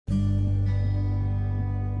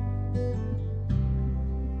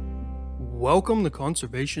Welcome to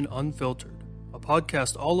Conservation Unfiltered, a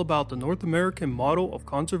podcast all about the North American model of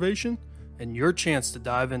conservation and your chance to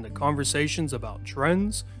dive into conversations about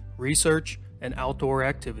trends, research, and outdoor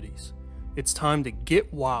activities. It's time to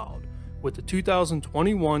get wild with the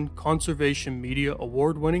 2021 Conservation Media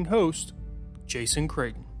Award-winning host, Jason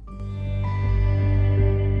Creighton.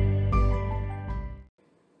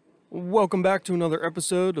 Welcome back to another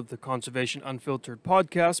episode of the Conservation Unfiltered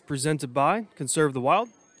podcast presented by Conserve the Wild.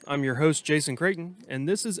 I'm your host, Jason Creighton, and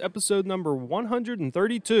this is episode number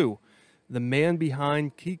 132, The Man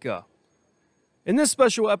Behind Kika. In this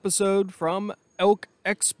special episode from Elk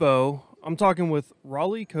Expo, I'm talking with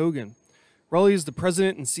Rollie Kogan. Rollie is the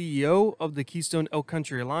president and CEO of the Keystone Elk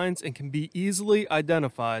Country Alliance and can be easily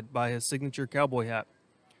identified by his signature cowboy hat.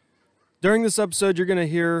 During this episode, you're going to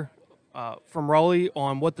hear from Rollie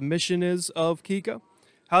on what the mission is of Kika,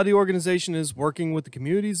 how the organization is working with the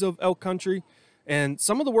communities of elk country, and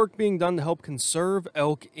some of the work being done to help conserve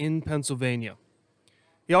elk in Pennsylvania.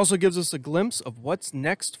 He also gives us a glimpse of what's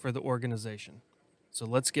next for the organization. So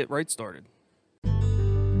let's get right started.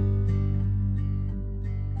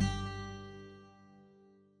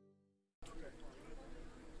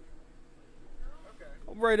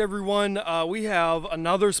 All right, everyone, we have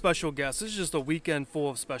another special guest. This is just a weekend full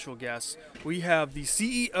of special guests. We have the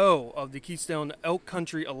CEO of the Keystone Elk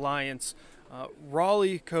Country Alliance,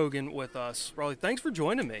 Rollie Kogan, with us. Rollie, thanks for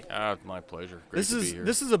joining me. My pleasure. Great to be here.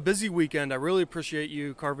 This is a busy weekend. I really appreciate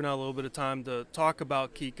you carving out a little bit of time to talk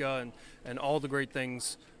about Kika and all the great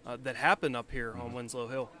things that happen up here on Winslow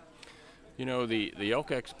Hill. You know, the Elk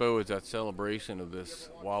Expo is that celebration of this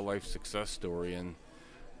wildlife success story, and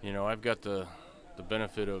you know, I've got the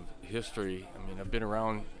benefit of history. I mean, I've been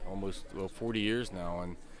around almost 40 years now,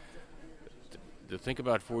 and to think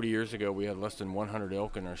about 40 years ago, we had less than 100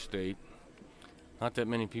 elk in our state. Not that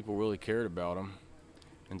many people really cared about them,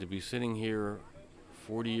 and to be sitting here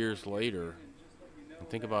 40 years later and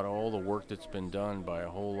think about all the work that's been done by a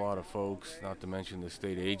whole lot of folks, not to mention the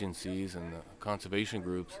state agencies and the conservation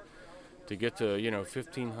groups, to get to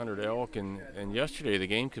 1,500 elk, and yesterday the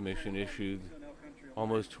Game Commission issued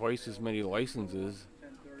almost twice as many licenses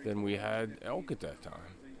than we had elk at that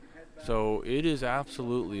time. So it is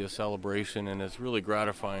absolutely a celebration, and it's really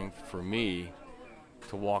gratifying for me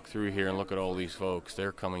to walk through here and look at all these folks.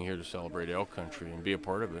 They're coming here to celebrate elk country and be a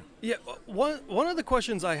part of it. Yeah, one of the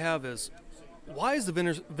questions I have is, why is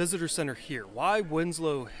the visitor center here? Why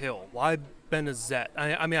Winslow Hill? Why Benezet?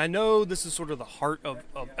 I mean, I know this is sort of the heart of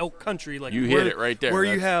elk country. Like you hit it right there. Where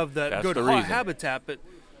you have that good habitat, but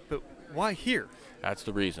why here? That's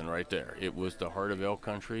the reason right there. It was the heart of elk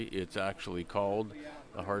country. It's actually called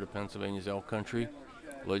the heart of Pennsylvania's elk country.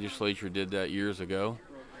 Legislature did that years ago.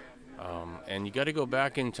 And you got to go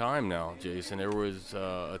back in time now, Jason. There was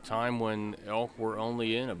a time when elk were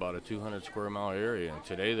only in about a 200 square mile area, and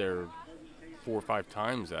today they're 4 or 5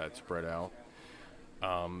 times that spread out.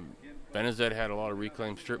 Benezet had a lot of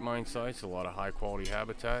reclaimed strip mine sites, a lot of high quality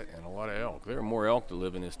habitat, and a lot of elk. There are more elk that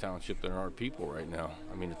live in this township than there are people right now.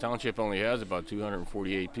 I mean, the township only has about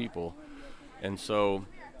 248 people, and so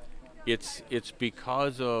it's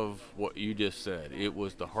because of what you just said. It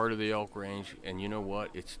was the heart of the elk range, and you know what?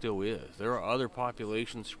 It still is. There are other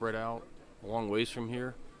populations spread out a long ways from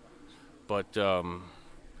here, but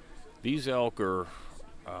these elk are,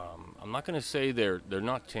 I'm not going to say they're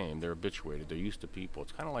not tame. They're habituated. They're used to people.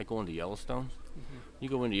 It's kind of like going to Yellowstone. Mm-hmm. You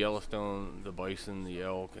go into Yellowstone, the bison, the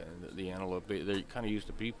elk, and the antelope, they're kind of used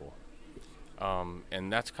to people.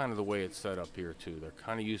 And that's kind of the way it's set up here, too. They're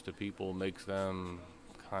kind of used to people, makes them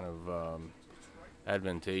kind of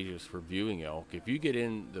advantageous for viewing elk. If you get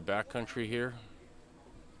in the backcountry here,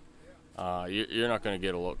 you're not going to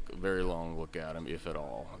get a very long look at them, if at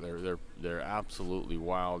all. They're absolutely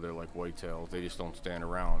wild. They're like whitetails. They just don't stand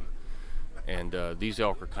around. And these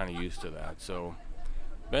elk are kind of used to that. So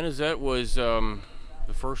Benezet was the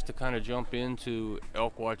first to kind of jump into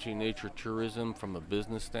elk watching nature tourism from a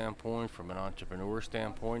business standpoint, from an entrepreneur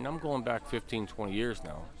standpoint. And I'm going back 15, 20 years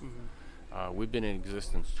now. Mm-hmm. We've been in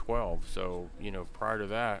existence 12, so, prior to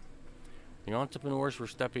that, the entrepreneurs were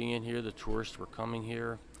stepping in here, the tourists were coming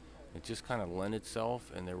here. It just kind of lent itself,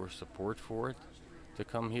 and there was support for it to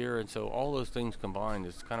come here, and so all those things combined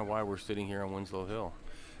is kind of why we're sitting here on Winslow Hill.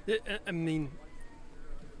 I mean,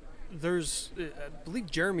 I believe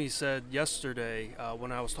Jeremy said yesterday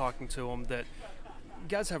when I was talking to him that you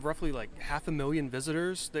guys have roughly like 500,000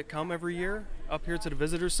 visitors that come every year up here to the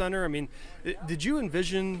visitor center. I mean, did you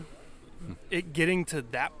envision it getting to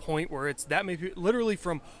that point where it's that many people, literally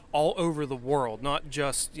from all over the world, not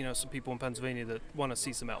just some people in Pennsylvania that want to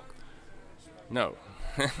see some elk? No.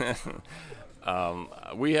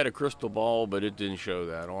 We had a crystal ball, but it didn't show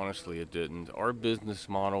that. Honestly, it didn't. Our business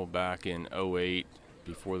model back in '08,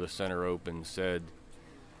 before the center opened,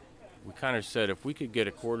 we kind of said if we could get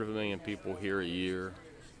 250,000 people here a year,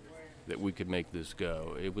 that we could make this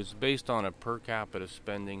go. It was based on a per capita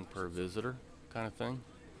spending per visitor kind of thing.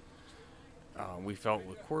 We felt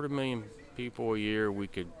with 250,000 people a year, we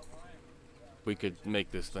could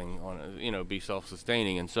make this thing be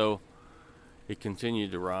self-sustaining, and so it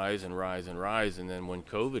continued to rise and rise and rise. And then when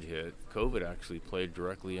COVID hit, COVID actually played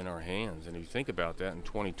directly in our hands. And if you think about that, in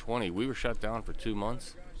 2020, we were shut down for 2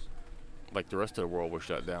 months, like the rest of the world was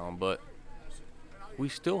shut down, but we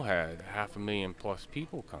still had 500,000 plus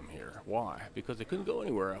people come here. Why? Because they couldn't go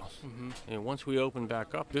anywhere else. And once we opened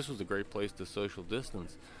back up, this was a great place to social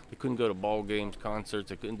distance. They couldn't go to ball games, concerts,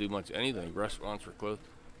 they couldn't do much anything. Restaurants were closed.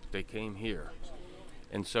 They came here.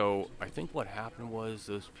 And so I think what happened was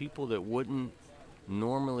those people that wouldn't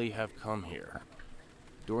normally have come here,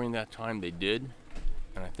 during that time they did.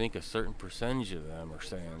 And I think a certain percentage of them are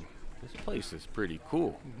saying, this place is pretty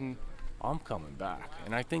cool. I'm coming back.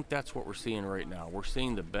 And I think that's what we're seeing right now. We're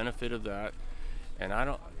seeing the benefit of that. And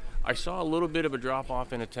I saw a little bit of a drop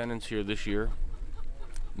off in attendance here this year.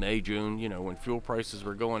 May, June, when fuel prices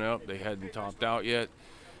were going up, they hadn't topped out yet.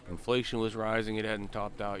 Inflation was rising, it hadn't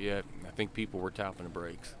topped out yet. I think people were tapping the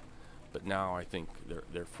brakes. But now I think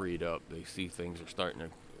they're freed up. They see things are starting to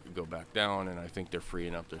go back down, and I think they're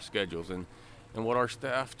freeing up their schedules. And what our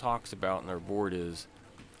staff talks about in our board is,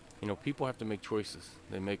 people have to make choices.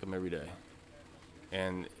 They make them every day.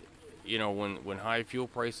 And, when high fuel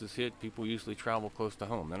prices hit, people usually travel close to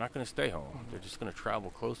home. They're not going to stay home. They're just going to travel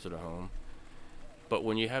closer to home. But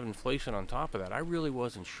when you have inflation on top of that, I really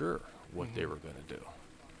wasn't sure what they were going to do.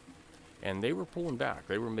 And they were pulling back.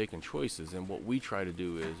 They were making choices. And what we try to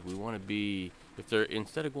do is we want to be, if they're,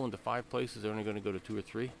 instead of going to 5 places, they're only going to go to 2 or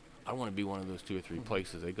 3. I want to be one of those 2 or 3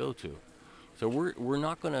 places they go to. So we're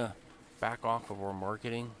not going to back off of our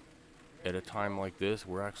marketing at a time like this.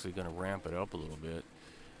 We're actually going to ramp it up a little bit.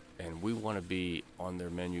 And we want to be on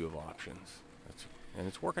their menu of options. And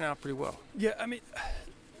it's working out pretty well. Yeah, I mean,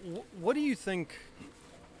 what do you think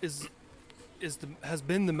has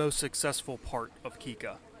been the most successful part of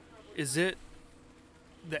Kika? Is it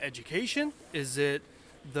the education? Is it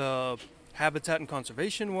the habitat and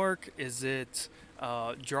conservation work? Is it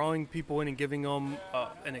drawing people in and giving them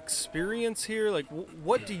an experience here? Like,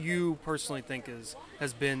 what do you personally think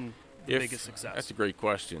has been the biggest success? That's a great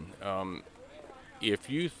question. If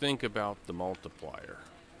you think about the multiplier,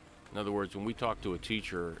 in other words, when we talk to a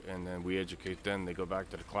teacher and then we educate them, they go back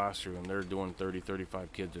to the classroom and they're doing 30,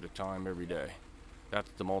 35 kids at a time every day. That's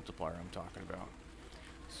the multiplier I'm talking about.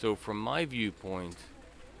 So from my viewpoint,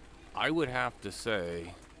 I would have to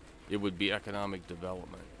say it would be economic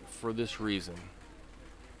development for this reason.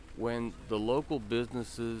 When the local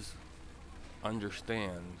businesses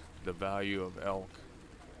understand the value of elk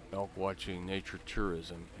watching, nature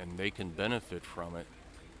tourism, and they can benefit from it,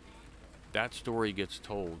 that story gets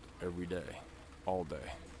told every day, all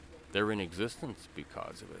day. They're in existence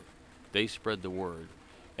because of it. They spread the word.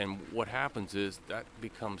 And what happens is that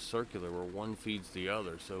becomes circular, where one feeds the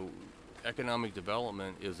other. So economic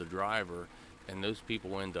development is a driver, and those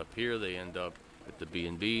people end up here. They end up at the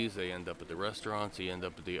B&Bs. They end up at the restaurants. They end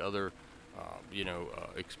up at the other,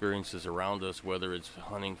 experiences around us, whether it's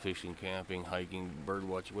hunting, fishing, camping, hiking, bird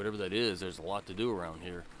watching, whatever that is. There's a lot to do around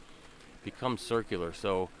here. It becomes circular.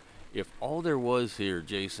 So if all there was here,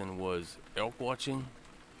 Jason, was elk watching,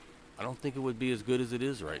 I don't think it would be as good as it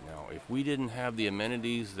is right now. If we didn't have the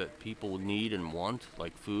amenities that people need and want,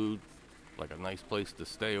 like food, like a nice place to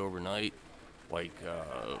stay overnight, like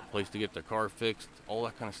a place to get their car fixed, all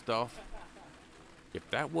that kind of stuff, if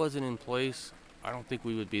that wasn't in place, I don't think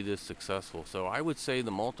we would be this successful. So I would say the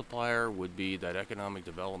multiplier would be that economic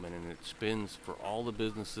development, and it spins for all the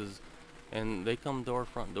businesses, and they come to our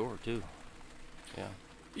front door too.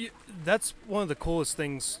 Yeah. That's one of the coolest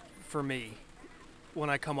things for me when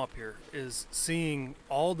I come up here, is seeing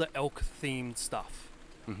all the elk themed stuff.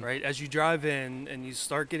 Right? As you drive in and you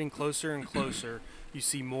start getting closer and closer, you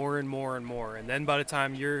see more and more and more. And then by the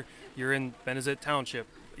time you're in Benezet Township,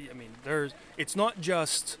 I mean, it's not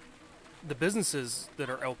just the businesses that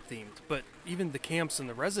are elk themed, but even the camps and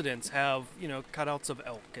the residents have, cutouts of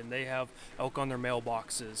elk, and they have elk on their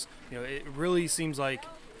mailboxes. It really seems like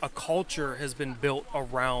a culture has been built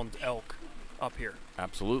around elk up here.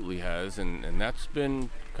 Absolutely has, and that's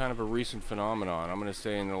been kind of a recent phenomenon. I'm going to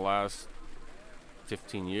say in the last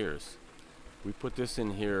 15 years. We put this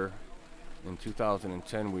in here in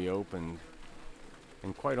 2010. We opened,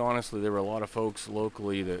 And quite honestly, there were a lot of folks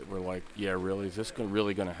locally that were like, yeah, really, is this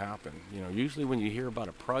really going to happen? You know, usually when you hear about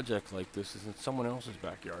a project like this, it's in someone else's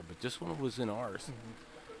backyard, but this one was in ours.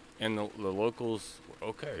 And the locals,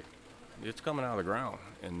 okay, it's coming out of the ground.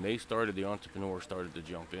 And the entrepreneurs started to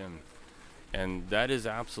jump in. And that has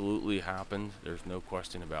absolutely happened. There's no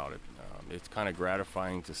question about it. It's kind of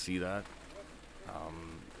gratifying to see that.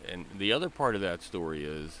 And the other part of that story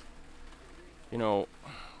is, you know,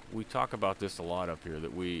 we talk about this a lot up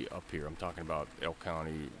here, I'm talking about Elk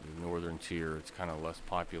County, the northern tier, it's kind of less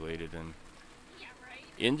populated, and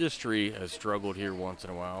industry has struggled here once in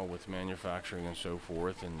a while with manufacturing and so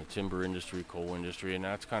forth, and the timber industry, coal industry, and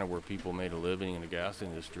that's kind of where people made a living in the gas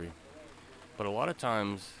industry. But a lot of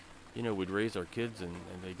times, you know, we'd raise our kids and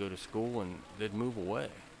they'd go to school and they'd move away.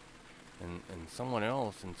 And someone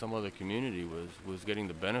else in some other community was getting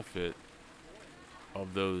the benefit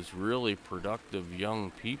of those really productive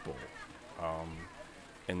young people.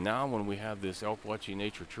 And now when we have this elk watching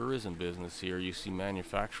nature tourism business here, you see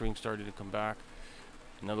manufacturing starting to come back.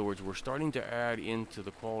 In other words, we're starting to add into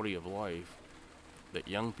the quality of life that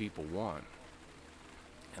young people want.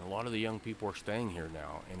 And a lot of the young people are staying here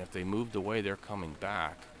now. And if they moved away, they're coming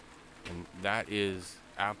back. And that is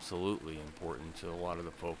absolutely important to a lot of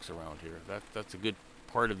the folks around here. That's a good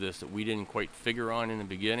part of this that we didn't quite figure on in the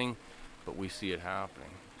beginning, but we see it happening.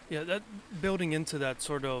 Yeah, that building into that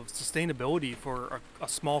sort of sustainability for a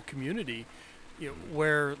small community, you know,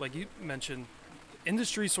 where, like you mentioned,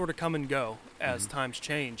 industries sort of come and go as times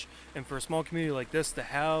change. And for a small community like this to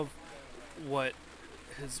have what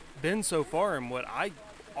has been so far, and what I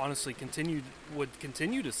honestly would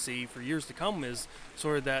continue to see for years to come, is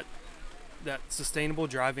sort of that sustainable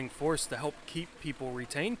driving force to help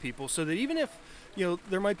retain people, so that even if, you know,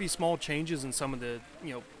 there might be small changes in some of the,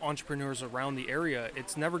 you know, entrepreneurs around the area,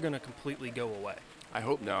 it's never going to completely go away. I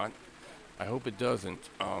hope not. I hope it doesn't.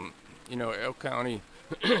 You know, Elk County,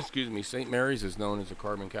 excuse me, St. Mary's is known as the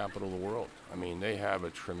carbon capital of the world. I mean, they have a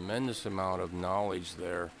tremendous amount of knowledge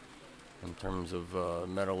there in terms of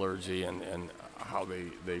metallurgy and how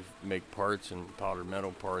they make parts and powdered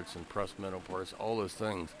metal parts and pressed metal parts, all those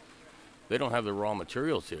things. They don't have the raw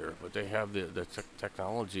materials here, but they have the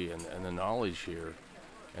technology and the knowledge here.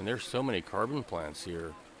 And there's so many carbon plants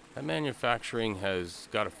here. That manufacturing has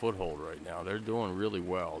got a foothold right now. They're doing really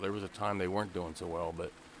well. There was a time they weren't doing so well,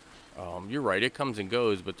 but you're right, it comes and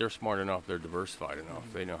goes, but they're smart enough, they're diversified enough.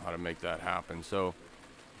 They know how to make that happen. So,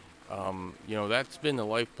 you know, that's been the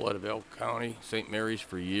lifeblood of Elk County, St. Mary's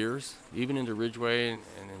for years, even into Ridgeway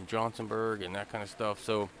and in Johnsonburg and that kind of stuff.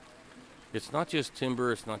 So it's not just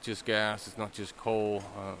timber, it's not just gas, it's not just coal.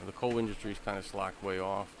 The coal industry's kind of slacked way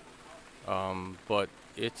off. But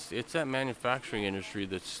it's that manufacturing industry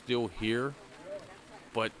that's still here,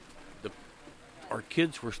 but our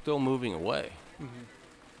kids were still moving away.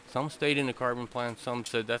 Some stayed in the carbon plant, some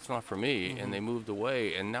said that's not for me, and they moved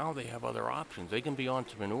away, and now they have other options. They can be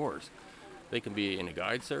entrepreneurs. They can be in a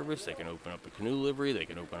guide service, they can open up a canoe livery, they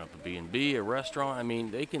can open up a B&B, a restaurant. I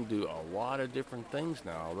mean, they can do a lot of different things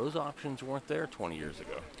now. Those options weren't there 20 years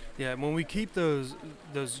ago. Yeah, when we keep those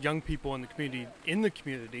young people in the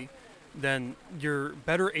community, then you're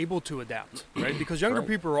better able to adapt, right? Because younger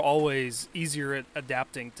people are always easier at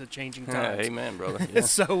adapting to changing times. Amen, brother. Yeah.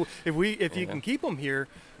 So if you can keep them here,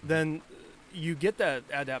 then you get that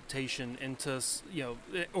adaptation into, you know,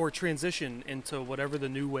 or transition into whatever the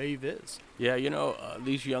new wave is. Yeah, you know,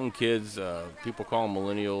 these young kids, people call them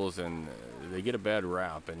millennials, and they get a bad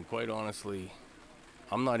rap. And quite honestly,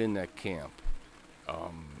 I'm not in that camp.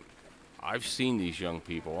 I've seen these young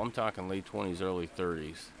people. I'm talking late 20s, early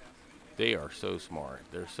 30s. They are so smart.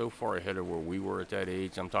 They're so far ahead of where we were at that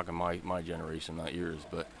age. I'm talking my generation, not yours.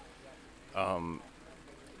 But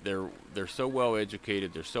they're so well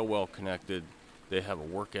educated. They're so well connected. They have a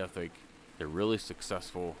work ethic. They're really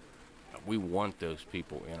successful. We want those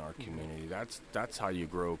people in our community. That's how you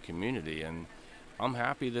grow a community. And I'm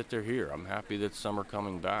happy that they're here. I'm happy that some are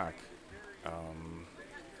coming back.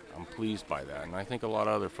 I'm pleased by that, and I think a lot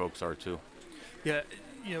of other folks are too. Yeah,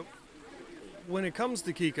 you know, when it comes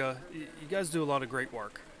to Kika, you guys do a lot of great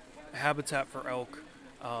work. Habitat for Elk,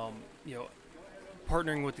 you know,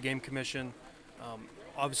 partnering with the Game Commission,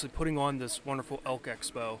 obviously putting on this wonderful Elk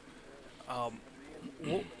Expo.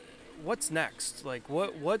 What's next? Like,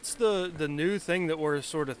 what's the new thing that we're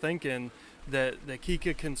sort of thinking that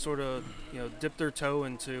Kika can sort of, you know, dip their toe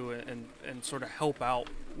into and sort of help out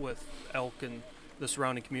with elk and the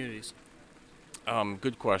surrounding communities?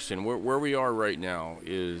 Good question. Where we are right now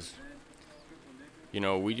is, you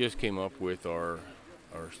know, we just came up with our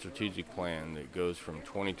strategic plan that goes from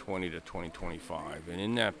 2020 to 2025. And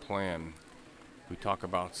in that plan, we talk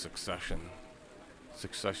about succession.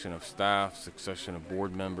 succession of staff, succession of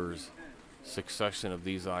board members, succession of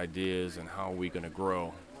these ideas, and how are we going to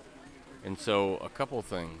grow. And so a couple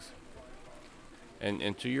things.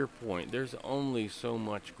 And to your point, there's only so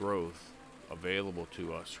much growth available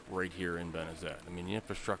to us right here in Benezet. I mean, the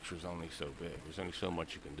infrastructure is only so big. There's only so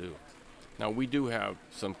much you can do. Now, we do have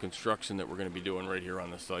some construction that we're going to be doing right here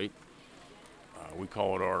on the site. We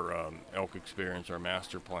call it our Elk Experience, our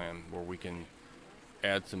master plan, where we can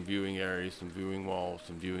add some viewing areas, some viewing walls,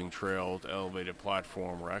 some viewing trails, elevated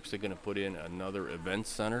platform. We're actually going to put in another event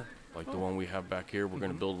center like the one we have back here. We're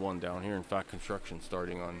going to build one down here. In fact, construction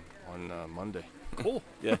starting on Monday. Cool.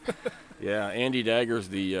 Yeah. Yeah, Andy Dagger's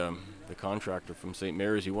the contractor from St.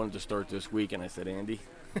 Mary's. He wanted to start this week, and I said, Andy,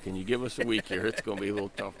 can you give us a week here? It's going to be a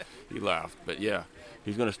little tough. He laughed. But, yeah,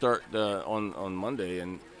 he's going to start on Monday,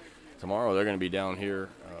 and tomorrow they're going to be down here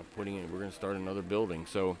we're going to start another building.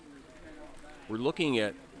 So we're looking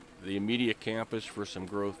at the immediate campus for some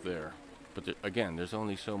growth there. But, again, there's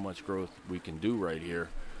only so much growth we can do right here.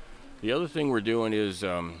 The other thing we're doing is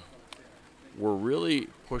we're really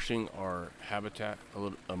pushing our habitat a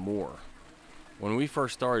little more. When we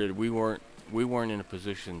first started, we weren't in a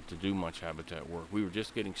position to do much habitat work. We were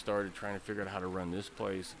just getting started, trying to figure out how to run this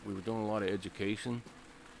place. We were doing a lot of education,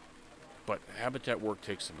 but habitat work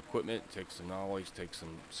takes some equipment, takes some knowledge, takes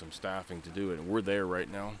some staffing to do it, and we're there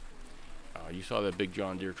right now. You saw that big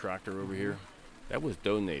John Deere tractor over here? That was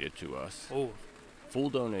donated to us. Oh, full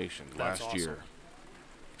donation last awesome. year.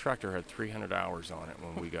 Tractor had 300 hours on it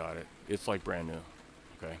when we got it. It's like brand new.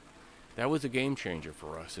 Okay, that was a game changer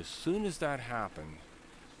for us. As soon as that happened,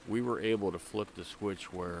 we were able to flip the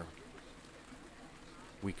switch where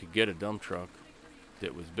we could get a dump truck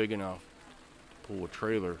that was big enough to pull a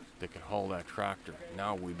trailer that could haul that tractor.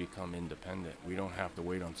 Now we become independent. We don't have to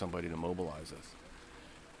wait on somebody to mobilize us.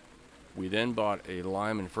 We then bought a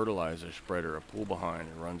lime and fertilizer spreader, a pull behind,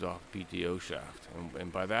 and runs off PTO shaft.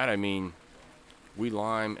 And by that I mean we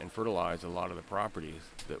lime and fertilize a lot of the properties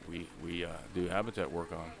that we do habitat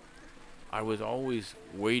work on. I was always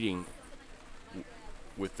waiting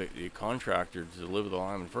with the contractor to deliver the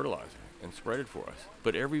lime and fertilizer and spread it for us.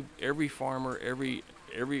 But every farmer,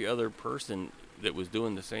 every other person that was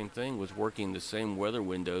doing the same thing was working the same weather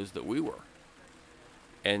windows that we were.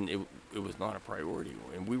 And it was not a priority.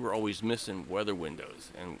 And we were always missing weather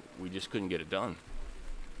windows, and we just couldn't get it done.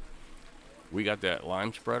 We got that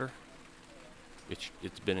lime spreader.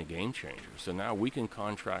 It's been a game changer. So now we can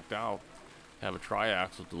contract out, have a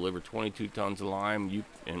triaxle deliver 22 tons of lime,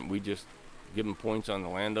 and we just give them points on the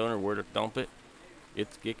landowner where to dump it.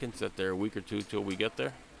 It can sit there a week or two till we get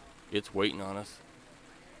there. It's waiting on us.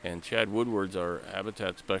 And Chad Woodward's our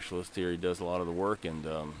habitat specialist here. He does a lot of the work, and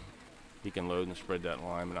he can load and spread that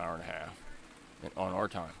lime in an hour and a half on our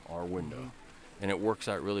time, our window. And it works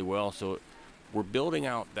out really well. So we're building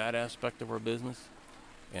out that aspect of our business.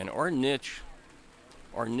 And our niche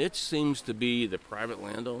seems to be the private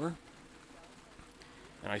landowner.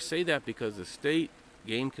 And I say that because the state,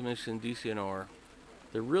 Game Commission, DCNR,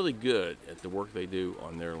 they're really good at the work they do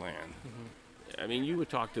on their land. I mean, you would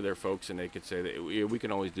talk to their folks and they could say that we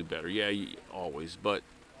can always do better. Yeah, always, but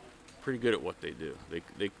pretty good at what they do.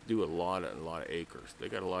 They do a lot of acres. They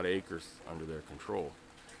got a lot of acres under their control.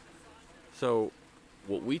 So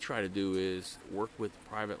what we try to do is work with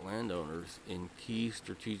private landowners in key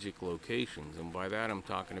strategic locations. And by that I'm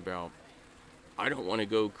talking about, I don't want to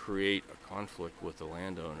go create a conflict with a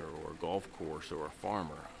landowner or a golf course or a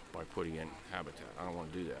farmer by putting in habitat. I don't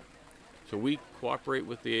want to do that. So we cooperate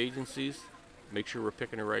with the agencies, make sure we're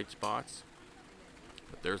picking the right spots.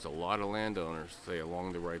 But there's a lot of landowners, say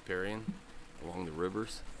along the riparian, along the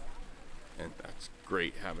rivers, and that's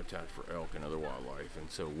great habitat for elk and other wildlife. And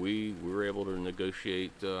so we were able to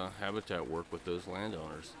negotiate habitat work with those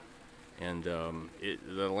landowners. And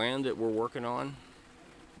the land that we're working on,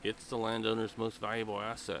 it's the landowner's most valuable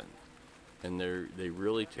asset, and they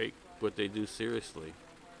really take what they do seriously.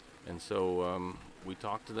 And so we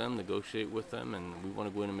talk to them, negotiate with them, and we want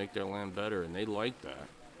to go in and make their land better, and they like that.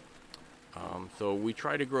 So we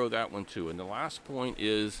try to grow that one too. And the last point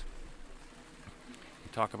is,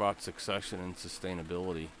 we talk about succession and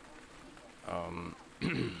sustainability.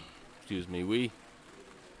 Excuse me.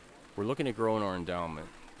 We're looking at growing our endowment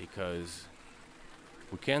because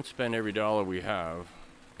we can't spend every dollar we have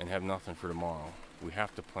and have nothing for tomorrow. We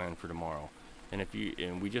have to plan for tomorrow. And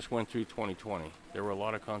we just went through 2020. There were a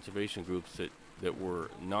lot of conservation groups that were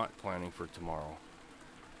not planning for tomorrow,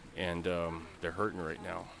 and they're hurting right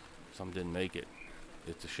now. Some didn't make it.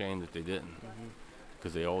 It's a shame that they didn't,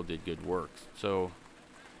 because they all did good work. So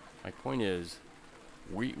my point is,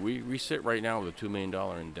 we sit right now with a $2 million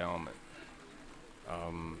endowment,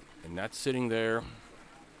 and that's sitting there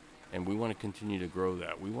and we want to continue to grow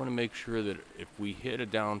that. We want to make sure that if we hit a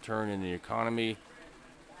downturn in the economy,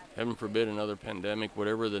 heaven forbid another pandemic,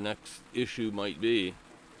 whatever the next issue might be,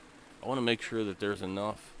 I want to make sure that there's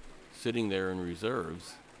enough sitting there in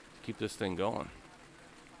reserves to keep this thing going.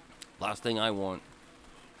 Last thing I want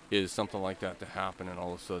is something like that to happen and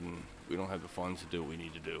all of a sudden we don't have the funds to do what we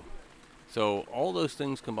need to do. So all those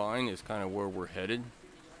things combined is kind of where we're headed.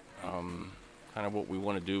 Kind of what we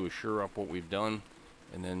want to do is shore up what we've done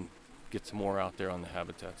and then get some more out there on the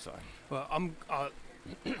habitat side. Well,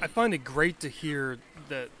 I find it great to hear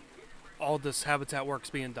that all this habitat work's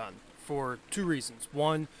being done for two reasons.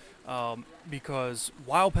 One, because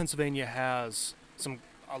while Pennsylvania has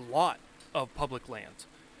a lot of public land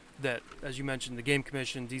that, as you mentioned, the Game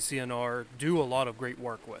Commission, DCNR do a lot of great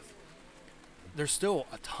work with, there's still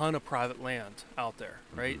a ton of private land out there,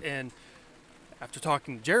 right? Mm-hmm. And after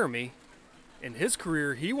talking to Jeremy, in his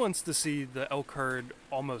career, he wants to see the elk herd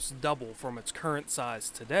almost double from its current size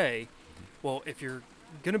today. Well, if you're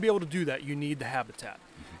going to be able to do that, you need the habitat.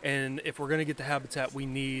 And if we're going to get the habitat, we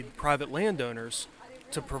need private landowners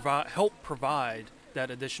to help provide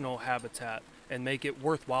that additional habitat and make it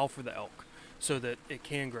worthwhile for the elk so that it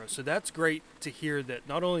can grow. So that's great to hear that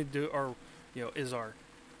not only is our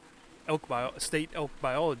state elk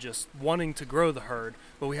biologist wanting to grow the herd,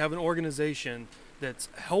 but we have an organization that's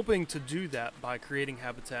helping to do that by creating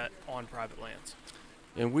habitat on private lands.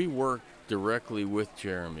 And we work directly with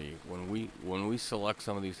Jeremy. When we select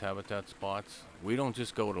some of these habitat spots, we don't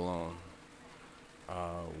just go it alone.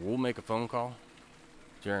 We'll make a phone call.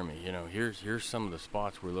 Jeremy, here's some of the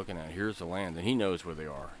spots we're looking at. Here's the land, and he knows where they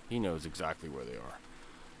are. He knows exactly where they are.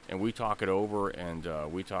 And we talk it over, and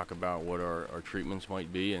we talk about what our treatments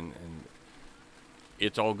might be, and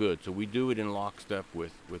it's all good. So we do it in lockstep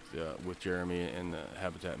with Jeremy and the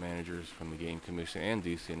habitat managers from the Game Commission and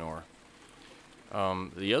DCNR.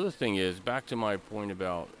 The other thing is, back to my point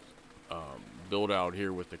about build out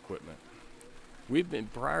here with equipment. We've been,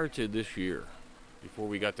 prior to this year, before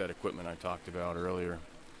we got that equipment I talked about earlier,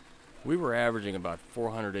 we were averaging about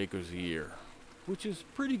 400 acres a year, which is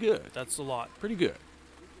pretty good. That's a lot. Pretty good.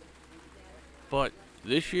 But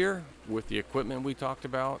this year, with the equipment we talked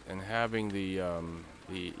about and having the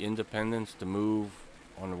independence to move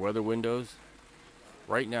on the weather windows,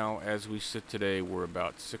 right now, as we sit today, we're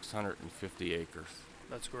about 650 acres.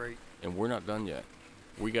 That's great. And we're not done yet.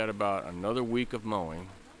 We got about another week of mowing.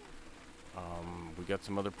 We got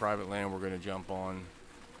some other private land we're going to jump on,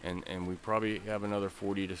 and we probably have another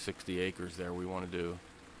 40 to 60 acres there we want to do.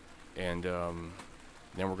 And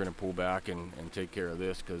then we're going to pull back and take care of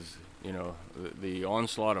this because, the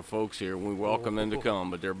onslaught of folks here, we welcome them to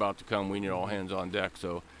come, but they're about to come. We need all hands on deck.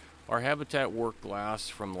 So our habitat work lasts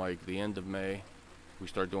from like the end of May. We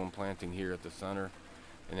start doing planting here at the center,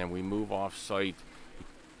 and then we move off site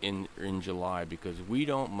in July because we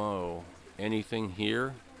don't mow anything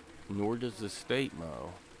here, nor does the state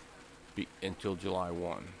mow until July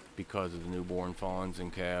 1 because of the newborn fawns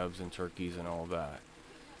and calves and turkeys and all that.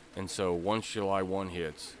 And so once July 1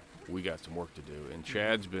 hits, we got some work to do. And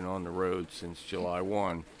Chad's been on the road since July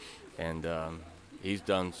 1, and he's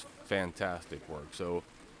done fantastic work. So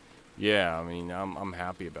yeah, I mean, I'm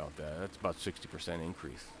happy about that. That's about 60%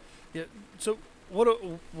 increase. Yeah. So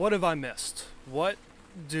what have I missed? What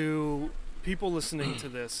do people listening to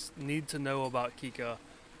this need to know about Kika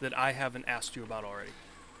that I haven't asked you about already?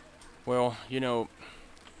 Well,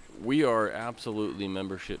 we are absolutely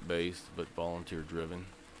membership-based but volunteer-driven.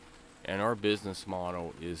 And our business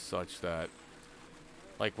model is such that,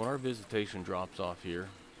 like when our visitation drops off here,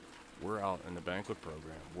 we're out in the banquet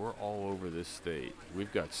program. We're all over this state.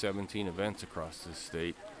 We've got 17 events across this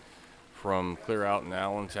state, from clear out in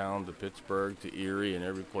Allentown to Pittsburgh to Erie and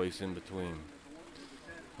every place in between.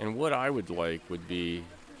 And what I would like would be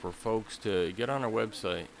for folks to get on our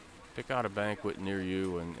website, pick out a banquet near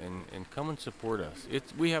you, and come and support us.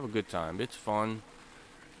 We have a good time. It's fun.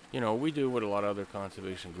 We do what a lot of other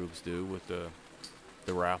conservation groups do with the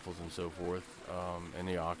raffles and so forth, and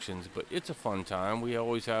the auctions, but it's a fun time. We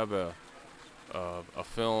always have a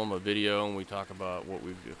film, a video, and we talk about what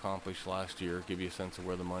we've accomplished last year, give you a sense of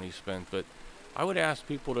where the money's spent. But I would ask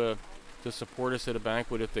people to support us at a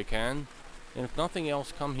banquet if they can, and if nothing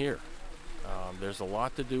else, come here. There's a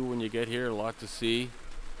lot to do when you get here, a lot to see,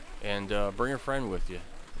 and bring a friend with you.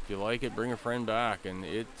 If you like it, bring a friend back, and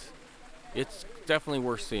it's definitely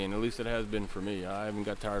worth seeing. At least it has been for me. I haven't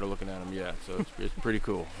got tired of looking at them yet, so it's pretty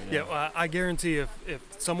cool. Yeah, well, I guarantee if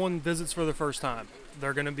someone visits for the first time,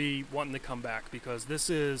 they're going to be wanting to come back because this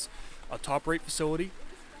is a top-rate facility,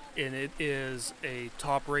 and it is a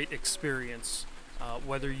top-rate experience.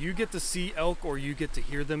 Whether you get to see elk or you get to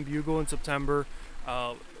hear them bugle in September,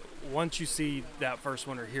 once you see that first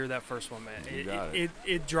one or hear that first one, man, You got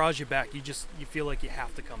it draws you back. You feel like you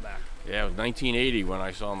have to come back. Yeah, it was 1980 when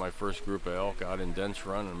I saw my first group of elk out in Dense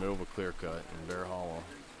Run in the middle of a clear cut in Bear Hollow.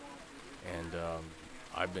 And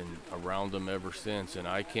I've been around them ever since, and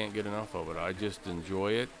I can't get enough of it. I just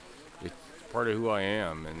enjoy it. It's part of who I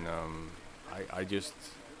am, and I just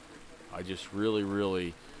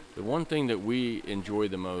really, the one thing that we enjoy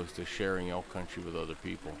the most is sharing elk country with other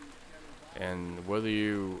people. And whether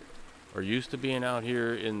you are used to being out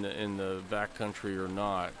here in the back country or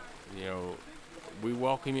not, you know, we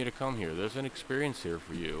welcome you to come here. There's an experience here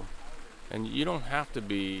for you, and you don't have to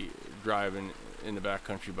be driving in the back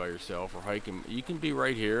country by yourself or hiking. You can be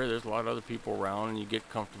right here. There's a lot of other people around, and you get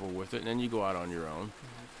comfortable with it, and then you go out on your own.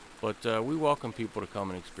 But we welcome people to come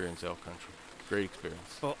and experience elk country. Great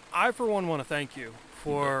experience. Well, I for one want to thank you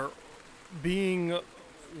for being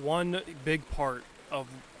one big part of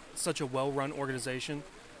such a well-run organization.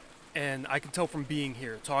 And I can tell from being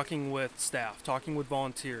here, talking with staff, talking with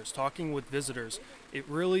volunteers, talking with visitors, it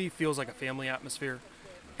really feels like a family atmosphere.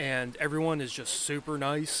 And everyone is just super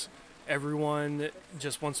nice. Everyone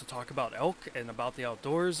just wants to talk about elk and about the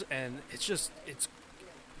outdoors. And it's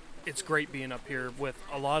great being up here with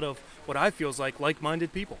a lot of what I feel is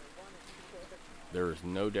like-minded people. There is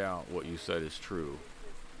no doubt what you said is true.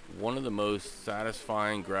 One of the most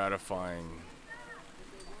satisfying, gratifying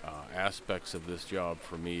aspects of this job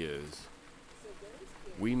for me is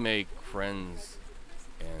we make friends,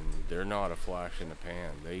 and they're not a flash in the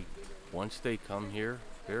pan. Once they come here,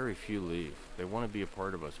 very few leave. They want to be a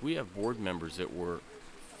part of us. We have board members that were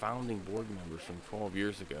founding board members from 12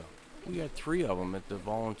 years ago. We had 3 of them at the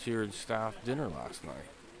volunteer and staff dinner last night.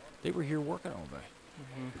 They were here working all day.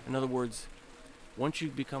 In other words, once you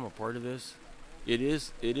become a part of this, it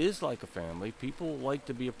is like a family. People like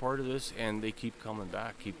to be a part of this, and they keep coming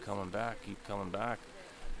back,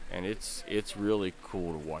 and it's really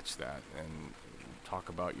cool to watch that and talk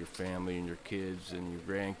about your family and your kids and your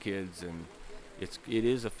grandkids, and it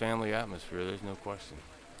is a family atmosphere. There's no question.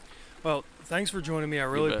 Well, thanks for joining me. I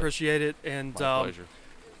really appreciate it, and my pleasure.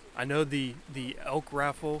 I know the elk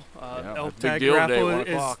raffle, elk big tag raffle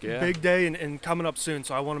day, is big day and coming up soon.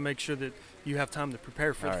 So I want to make sure that you have time to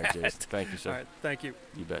prepare for that. All right, Jason. Thank you, sir. All right, thank you.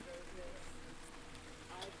 You bet.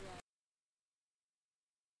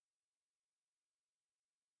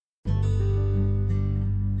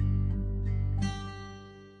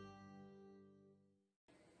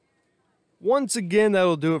 Once again,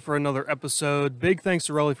 that'll do it for another episode. Big thanks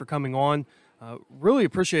to Relly for coming on. Really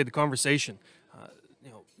appreciate the conversation.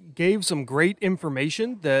 Gave some great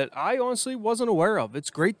information that I honestly wasn't aware of. It's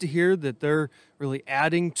great to hear that they're really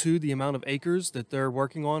adding to the amount of acres that they're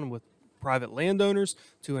working on with private landowners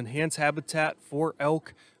to enhance habitat for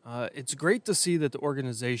elk. It's great to see that the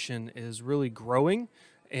organization is really growing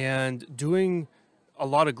and doing a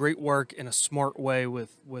lot of great work in a smart way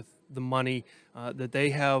with the money that they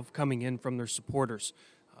have coming in from their supporters.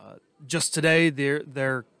 Just today,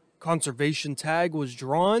 their conservation tag was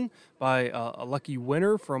drawn by a lucky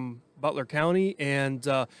winner from Butler County, and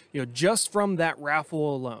just from that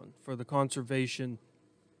raffle alone for the conservation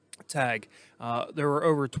tag, there were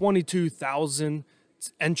over 22,000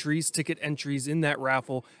 ticket entries in that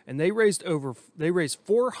raffle, and they raised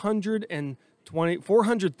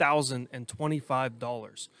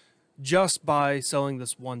 $400,025 just by selling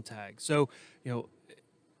this one tag. So,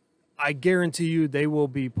 I guarantee you they will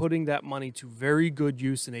be putting that money to very good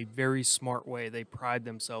use in a very smart way. They pride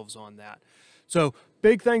themselves on that. So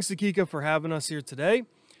big thanks to Kika for having us here today.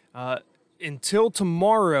 Until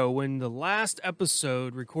tomorrow, when the last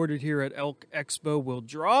episode recorded here at Elk Expo will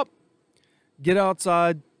drop, get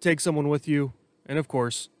outside, take someone with you, and of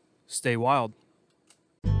course, stay wild.